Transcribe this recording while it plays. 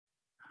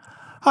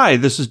Hi,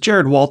 this is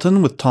Jared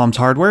Walton with Tom's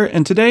Hardware,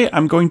 and today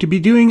I'm going to be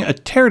doing a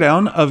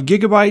teardown of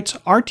Gigabyte's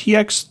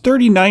RTX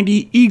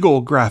 3090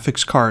 Eagle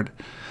graphics card.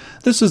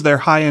 This is their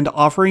high-end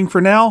offering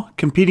for now,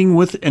 competing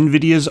with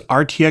NVIDIA's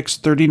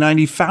RTX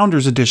 3090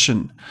 Founders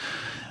Edition.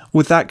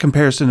 With that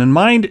comparison in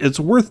mind, it's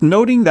worth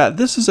noting that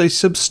this is a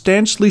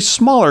substantially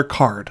smaller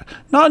card.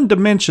 Not in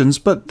dimensions,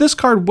 but this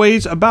card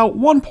weighs about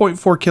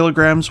 1.4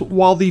 kilograms,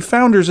 while the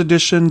Founders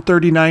Edition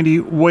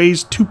 3090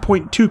 weighs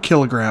 2.2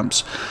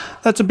 kilograms.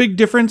 That's a big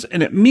difference,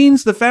 and it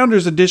means the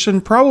Founders Edition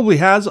probably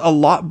has a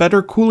lot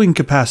better cooling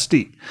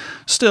capacity.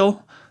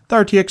 Still, the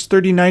RTX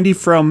 3090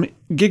 from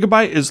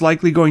Gigabyte is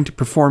likely going to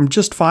perform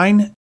just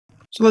fine.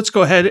 So let's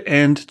go ahead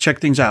and check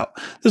things out.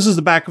 This is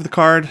the back of the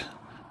card.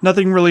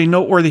 Nothing really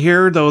noteworthy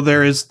here, though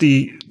there is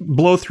the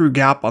blow-through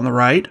gap on the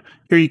right.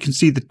 Here you can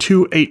see the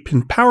two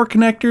 8-pin power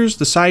connectors,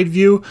 the side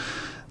view.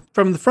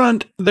 From the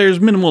front, there's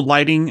minimal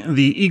lighting.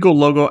 The Eagle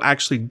logo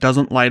actually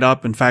doesn't light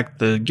up. In fact,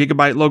 the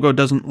Gigabyte logo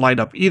doesn't light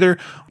up either.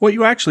 What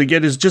you actually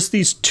get is just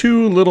these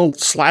two little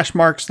slash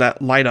marks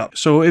that light up.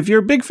 So if you're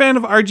a big fan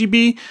of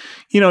RGB,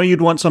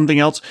 you'd want something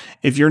else.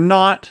 If you're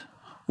not,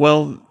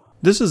 well,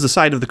 this is the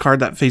side of the card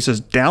that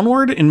faces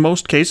downward in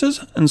most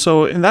cases, and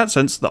so in that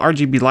sense, the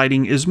RGB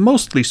lighting is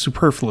mostly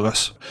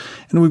superfluous.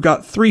 And we've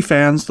got 3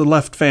 fans, the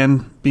left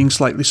fan being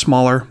slightly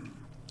smaller.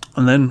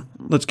 And then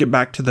let's get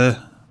back to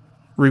the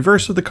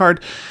reverse of the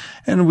card,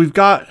 and we've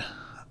got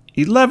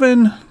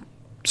 11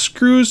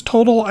 screws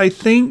total, I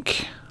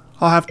think.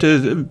 I'll have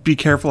to be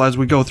careful as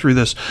we go through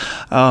this.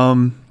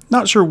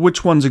 Not sure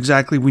which ones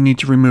exactly we need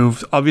to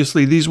remove.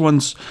 Obviously, these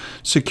ones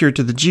secure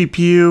to the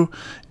GPU,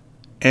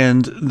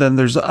 and then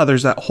there's the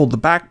others that hold the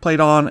back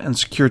plate on and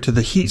secure to the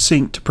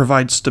heatsink to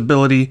provide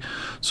stability.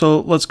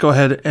 So let's go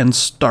ahead and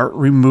start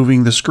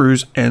removing the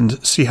screws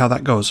and see how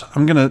that goes.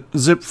 I'm gonna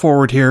zip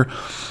forward here.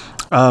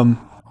 I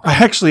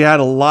actually had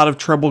a lot of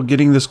trouble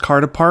getting this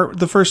card apart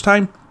the first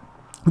time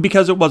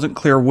because it wasn't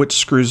clear which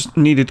screws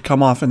needed to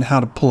come off and how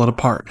to pull it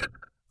apart.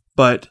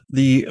 But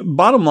the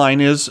bottom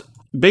line is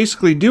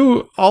basically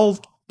do all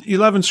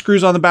 11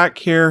 screws on the back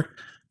here.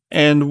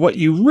 And what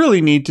you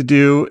really need to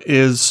do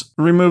is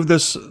remove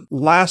this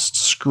last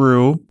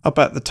screw up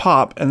at the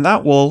top, and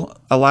that will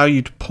allow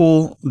you to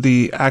pull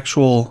the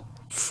actual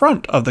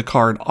front of the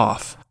card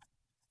off.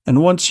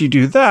 And once you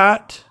do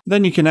that,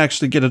 then you can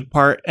actually get it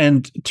apart.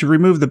 And to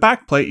remove the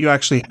back plate, you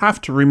actually have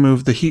to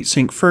remove the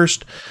heatsink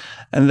first,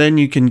 and then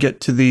you can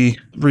get to the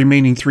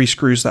remaining 3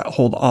 screws that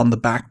hold on the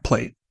back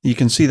plate. You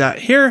can see that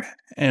here,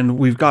 and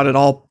we've got it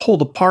all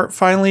pulled apart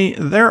finally.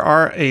 There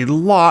are a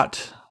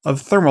lot of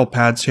thermal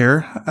pads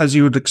here, as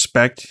you would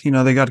expect.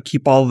 They got to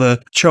keep all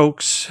the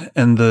chokes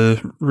and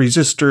the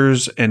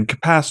resistors and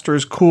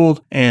capacitors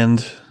cooled, and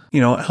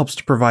it helps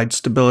to provide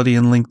stability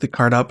and link the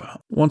card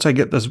up. Once I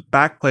get this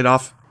back plate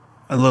off,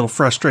 a little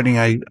frustrating,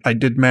 I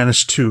did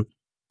manage to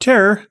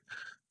tear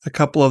a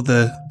couple of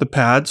the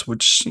pads,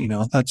 which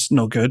that's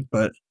no good,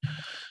 but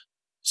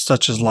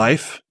such is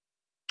life.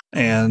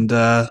 And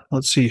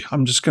let's see,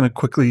 I'm just going to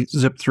quickly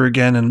zip through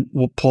again, and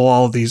we'll pull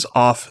all of these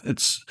off.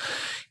 It's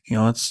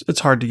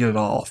hard to get it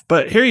all off,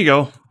 but here you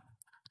go.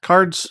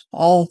 Card's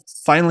all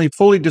finally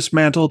fully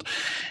dismantled.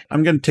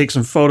 I'm going to take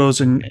some photos,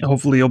 and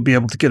hopefully you'll be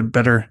able to get a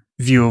better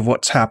view of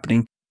what's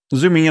happening.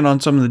 Zooming in on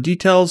some of the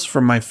details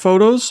from my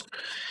photos,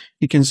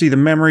 you can see the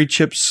memory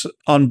chips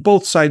on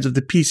both sides of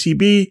the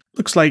PCB.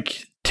 Looks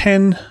like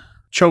 10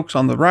 chokes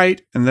on the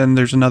right, and then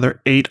there's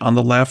another 8 on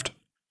the left.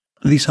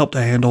 These help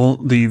to handle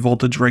the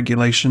voltage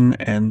regulation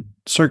and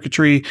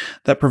circuitry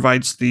that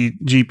provides the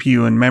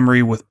GPU and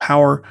memory with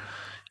power.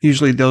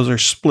 Usually those are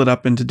split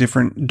up into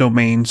different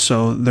domains,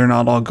 so they're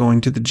not all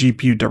going to the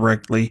GPU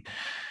directly.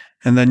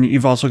 And then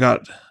you've also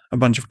got a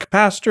bunch of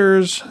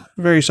capacitors,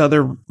 various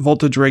other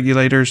voltage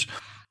regulators.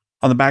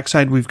 On the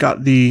backside, we've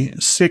got the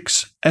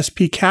 6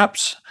 SP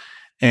caps,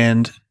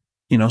 and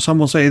some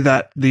will say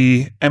that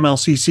the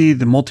MLCC,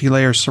 the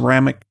multi-layer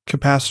ceramic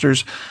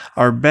capacitors,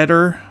 are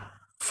better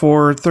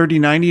for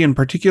 3090 in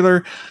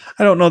particular.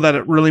 I don't know that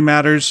it really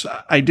matters.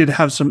 I did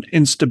have some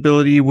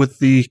instability with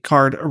the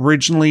card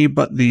originally,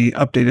 but the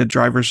updated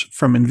drivers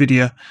from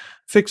NVIDIA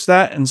fixed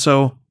that. And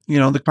so,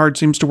 the card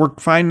seems to work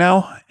fine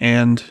now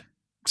and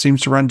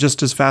seems to run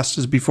just as fast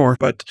as before.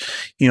 But,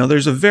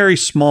 there's a very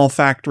small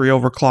factory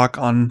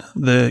overclock on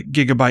the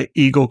Gigabyte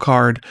Eagle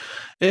card.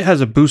 It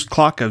has a boost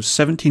clock of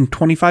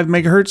 1725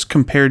 megahertz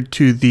compared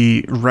to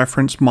the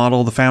reference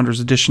model. The Founders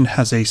Edition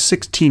has a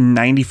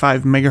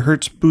 1695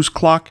 megahertz boost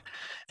clock.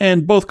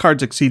 And both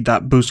cards exceed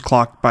that boost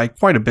clock by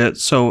quite a bit,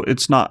 so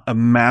it's not a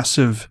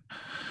massive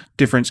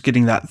difference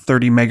getting that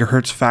 30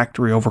 megahertz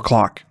factory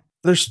overclock.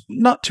 There's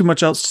not too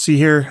much else to see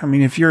here. I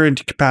mean, if you're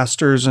into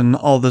capacitors and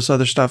all this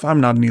other stuff,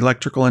 I'm not an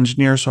electrical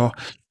engineer, so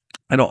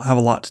I don't have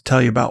a lot to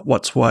tell you about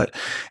what's what.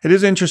 It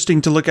is interesting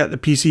to look at the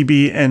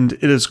PCB, and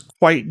it is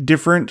quite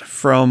different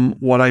from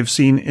what I've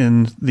seen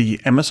in the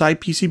MSI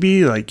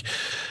PCB. Like,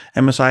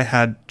 MSI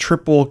had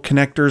triple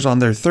connectors on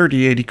their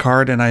 3080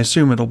 card, and I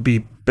assume it'll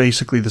be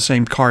basically the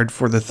same card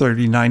for the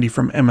 3090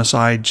 from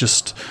MSI,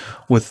 just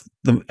with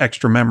the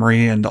extra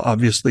memory and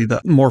obviously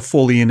the more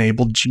fully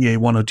enabled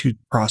GA102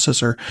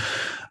 processor.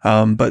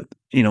 But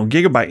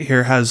Gigabyte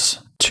here has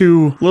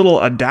two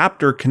little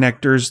adapter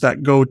connectors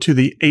that go to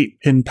the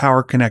 8-pin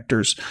power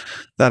connectors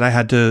that I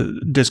had to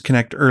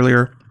disconnect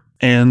earlier.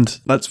 And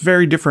that's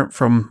very different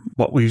from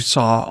what we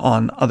saw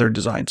on other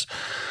designs.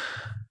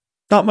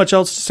 Not much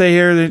else to say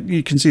here.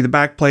 You can see the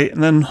back plate,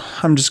 and then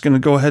I'm just going to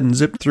go ahead and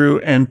zip through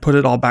and put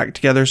it all back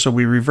together. So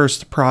we reverse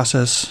the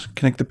process,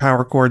 connect the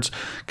power cords,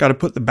 got to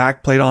put the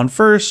back plate on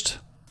first,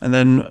 and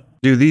then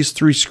do these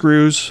 3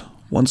 screws.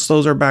 Once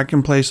those are back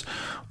in place,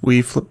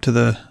 we flip to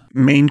the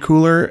main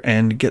cooler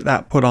and get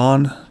that put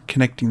on,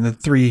 connecting the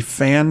 3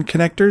 fan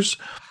connectors.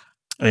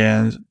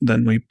 And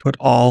then we put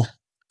all,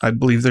 I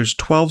believe there's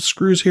 12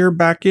 screws here,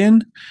 back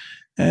in.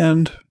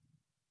 And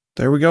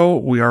there we go.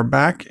 We are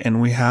back,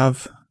 and we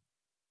have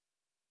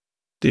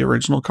the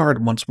original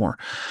card once more.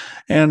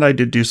 And I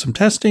did do some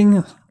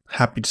testing.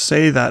 Happy to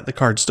say that the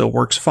card still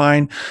works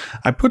fine.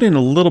 I put in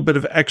a little bit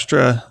of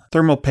extra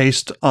thermal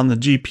paste on the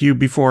GPU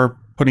before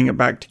putting it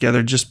back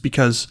together, just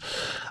because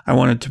I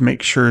wanted to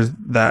make sure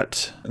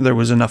that there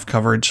was enough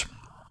coverage.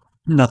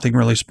 Nothing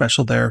really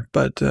special there,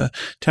 but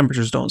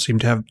temperatures don't seem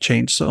to have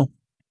changed. So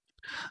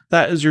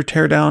that is your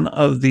teardown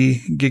of the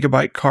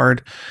Gigabyte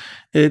card.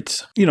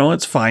 It's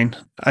fine.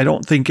 I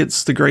don't think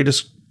it's the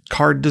greatest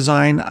card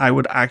design. I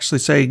would actually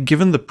say,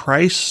 given the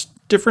price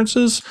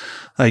differences,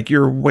 like,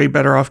 you're way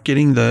better off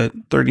getting the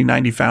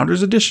 3090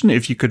 Founders Edition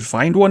if you could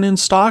find one in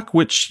stock,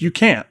 which you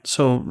can't.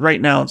 So right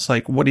now it's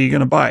like, what are you going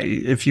to buy?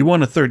 If you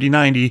want a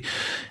 3090,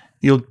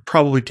 you'll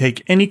probably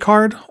take any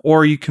card,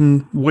 or you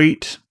can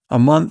wait a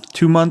month,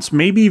 2 months,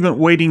 maybe even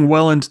waiting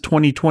well into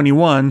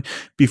 2021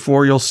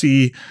 before you'll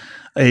see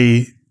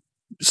a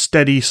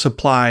steady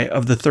supply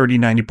of the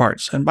 3090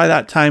 parts. And by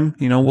that time,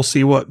 we'll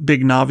see what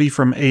Big Navi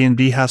from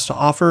A&D has to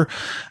offer,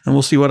 and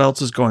we'll see what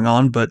else is going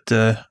on. But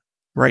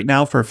right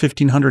now, for a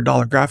 $1,500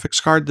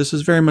 graphics card, this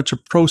is very much a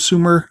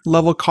prosumer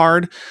level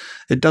card.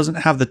 It doesn't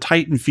have the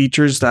Titan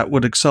features that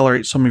would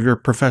accelerate some of your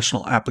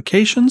professional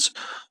applications,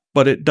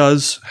 but it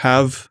does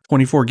have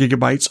 24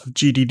 gigabytes of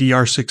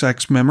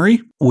GDDR6X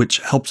memory, which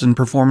helps in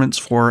performance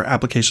for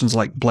applications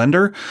like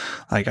Blender.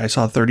 Like, I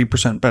saw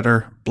 30%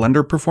 better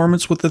Blender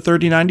performance with the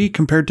 3090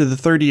 compared to the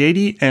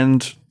 3080,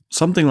 and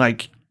something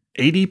like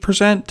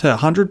 80% to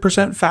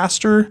 100%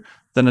 faster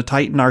than a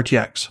Titan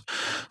RTX.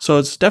 So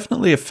it's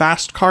definitely a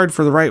fast card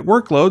for the right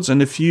workloads,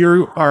 and if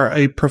you are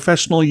a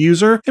professional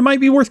user, it might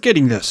be worth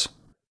getting this.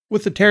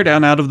 With the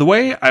teardown out of the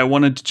way, I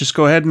wanted to just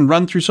go ahead and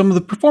run through some of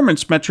the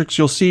performance metrics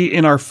you'll see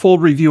in our full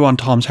review on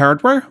Tom's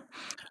Hardware.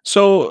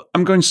 So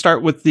I'm going to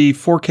start with the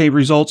 4K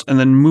results and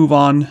then move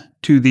on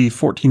to the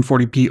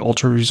 1440p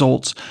Ultra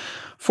results.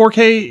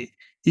 4K,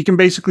 you can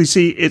basically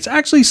see it's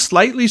actually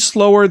slightly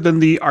slower than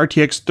the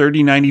RTX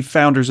 3090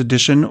 Founders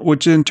Edition,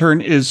 which in turn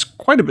is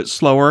quite a bit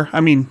slower.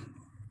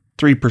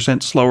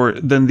 3% slower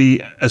than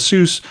the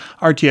Asus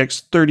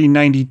RTX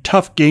 3090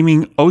 Tough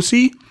Gaming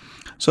OC.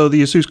 So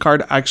the Asus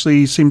card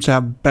actually seems to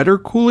have better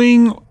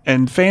cooling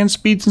and fan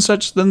speeds and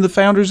such than the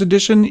Founders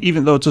Edition,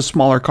 even though it's a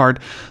smaller card.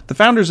 The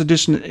Founders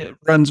Edition, it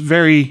runs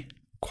very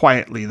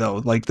quietly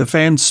though. Like, the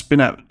fans spin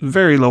at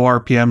very low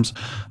RPMs,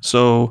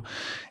 so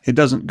it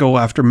doesn't go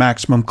after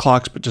maximum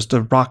clocks, but just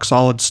a rock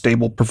solid,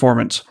 stable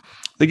performance.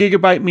 The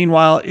Gigabyte,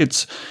 meanwhile,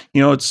 it's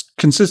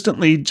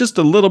consistently just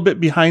a little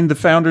bit behind the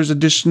Founders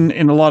Edition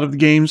in a lot of the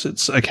games.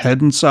 It's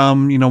ahead in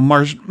some,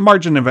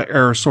 margin of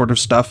error sort of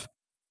stuff.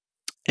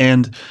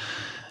 And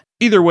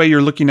either way,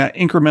 you're looking at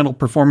incremental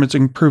performance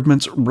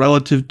improvements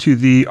relative to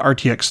the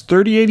RTX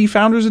 3080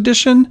 Founders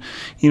Edition.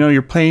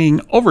 You're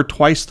paying over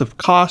twice the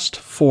cost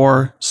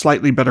for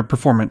slightly better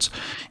performance.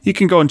 You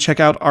can go and check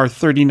out our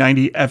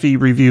 3090 FE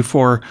review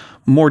for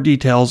more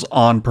details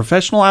on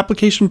professional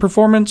application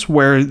performance,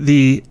 where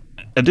the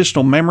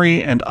additional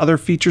memory and other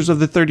features of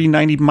the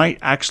 3090 might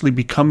actually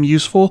become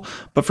useful.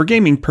 But for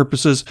gaming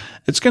purposes,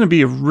 it's going to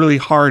be a really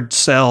hard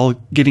sell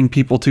getting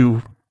people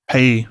to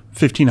pay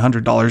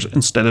 $1,500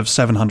 instead of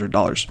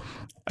 $700.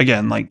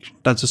 Again,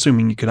 that's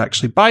assuming you could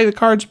actually buy the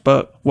cards,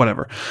 but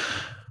whatever.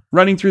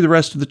 Running through the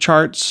rest of the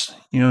charts,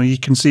 you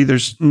can see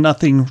there's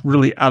nothing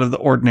really out of the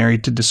ordinary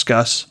to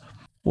discuss.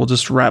 We'll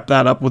just wrap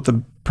that up with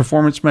the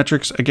performance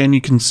metrics. Again, you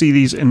can see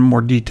these in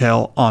more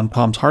detail on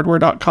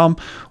tomshardware.com.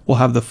 We'll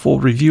have the full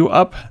review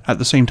up at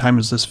the same time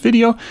as this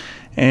video.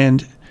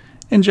 And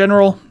in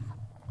general,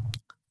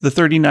 the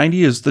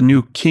 3090 is the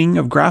new king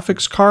of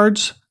graphics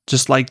cards,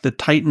 just like the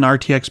Titan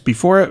RTX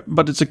before it,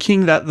 but it's a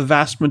king that the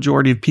vast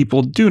majority of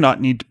people do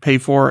not need to pay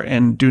for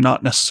and do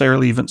not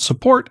necessarily even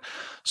support.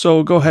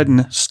 So go ahead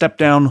and step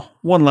down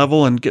one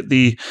level and get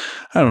the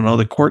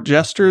court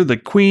jester, the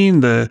queen,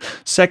 the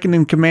second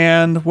in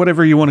command,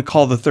 whatever you want to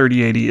call the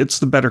 3080. It's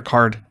the better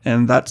card,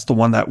 and that's the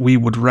one that we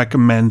would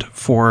recommend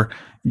for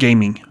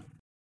gaming.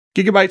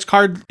 Gigabyte's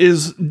card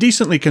is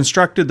decently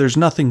constructed. There's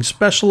nothing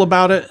special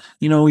about it.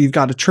 You know, you've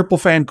got a triple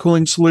fan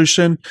cooling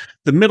solution.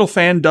 The middle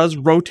fan does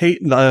rotate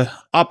in the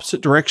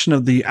opposite direction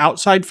of the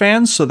outside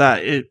fans so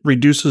that it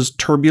reduces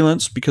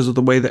turbulence because of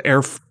the way the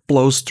air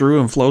blows through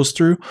and flows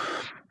through.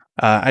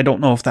 I don't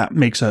know if that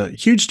makes a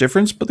huge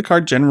difference, but the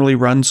card generally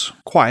runs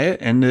quiet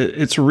and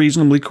it's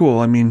reasonably cool.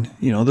 I mean,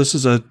 you know, this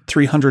is a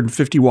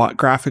 350 watt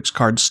graphics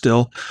card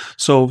still.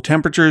 So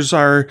temperatures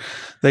are,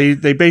 they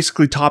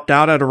basically topped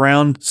out at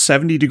around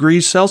 70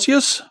 degrees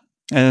Celsius.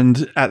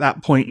 And at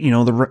that point, you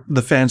know,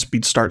 the fan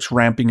speed starts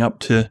ramping up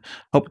to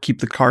help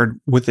keep the card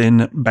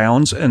within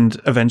bounds.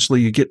 And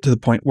eventually you get to the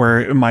point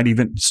where it might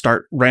even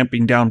start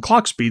ramping down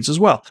clock speeds as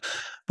well.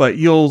 But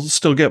you'll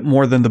still get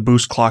more than the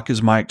boost clock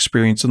is my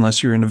experience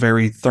unless you're in a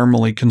very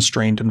thermally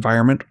constrained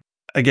environment.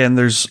 Again,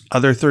 there's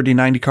other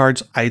 3090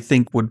 cards I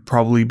think would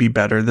probably be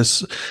better.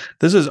 This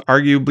is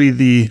arguably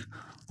the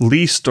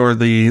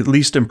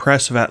least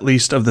impressive, at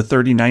least, of the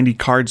 3090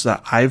 cards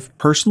that I've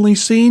personally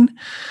seen.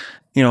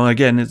 You know,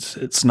 again,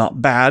 it's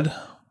not bad,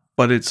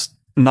 but it's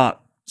not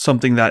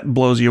something that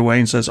blows you away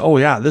and says, oh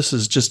yeah, this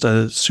is just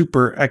a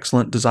super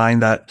excellent design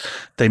that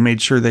they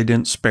made sure they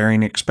didn't spare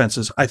any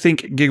expenses. I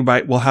think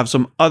Gigabyte will have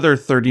some other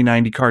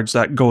 3090 cards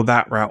that go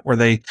that route where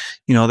they,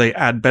 you know, they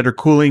add better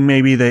cooling,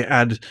 maybe they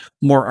add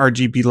more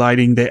RGB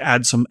lighting, they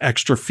add some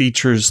extra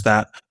features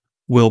that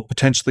will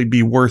potentially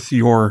be worth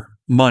your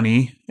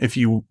money if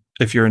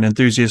you're an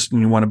enthusiast and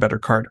you want a better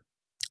card.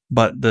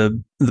 But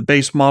the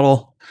base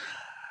model,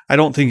 I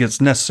don't think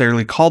it's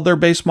necessarily called their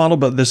base model,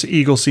 but this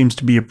Eagle seems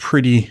to be a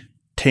pretty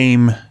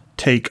tame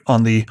take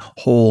on the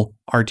whole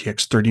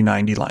RTX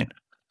 3090 line.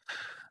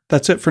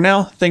 That's it for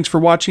now. Thanks for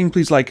watching.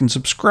 Please like and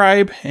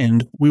subscribe,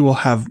 and we will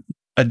have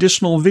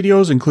additional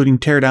videos, including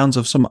teardowns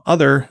of some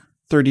other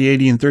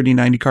 3080 and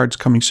 3090 cards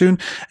coming soon.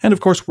 And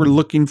of course, we're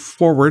looking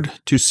forward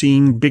to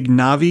seeing Big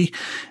Navi.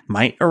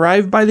 Might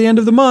arrive by the end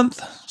of the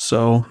month,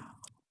 so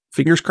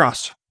fingers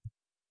crossed.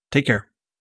 Take care.